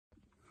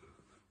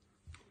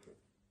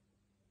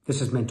This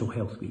is Mental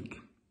Health Week,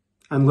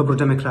 and Liberal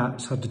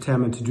Democrats are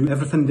determined to do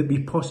everything that we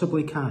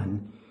possibly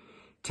can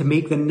to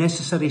make the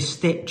necessary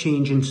step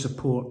change in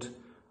support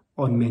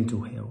on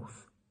mental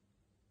health.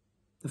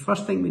 The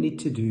first thing we need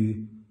to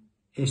do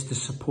is to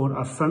support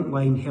our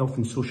frontline health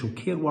and social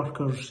care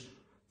workers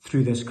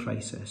through this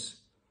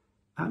crisis.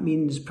 That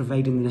means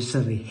providing the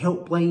necessary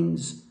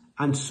helplines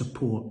and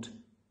support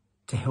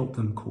to help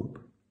them cope.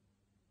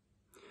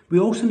 We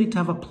also need to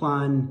have a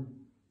plan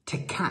to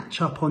catch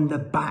up on the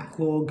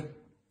backlog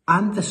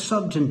and the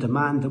surge in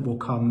demand that will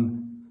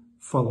come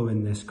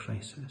following this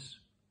crisis.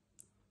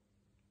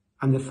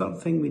 And the third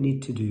thing we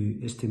need to do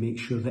is to make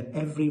sure that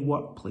every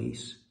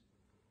workplace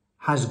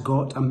has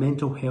got a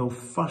mental health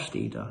first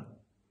aider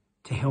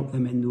to help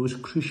them in those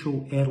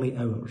crucial early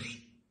hours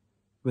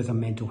with a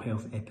mental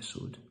health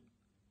episode.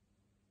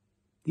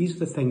 These are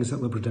the things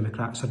that Liberal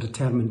Democrats are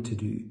determined to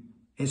do.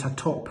 It's a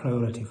top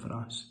priority for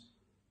us.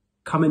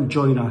 Come and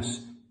join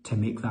us to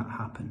make that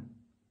happen.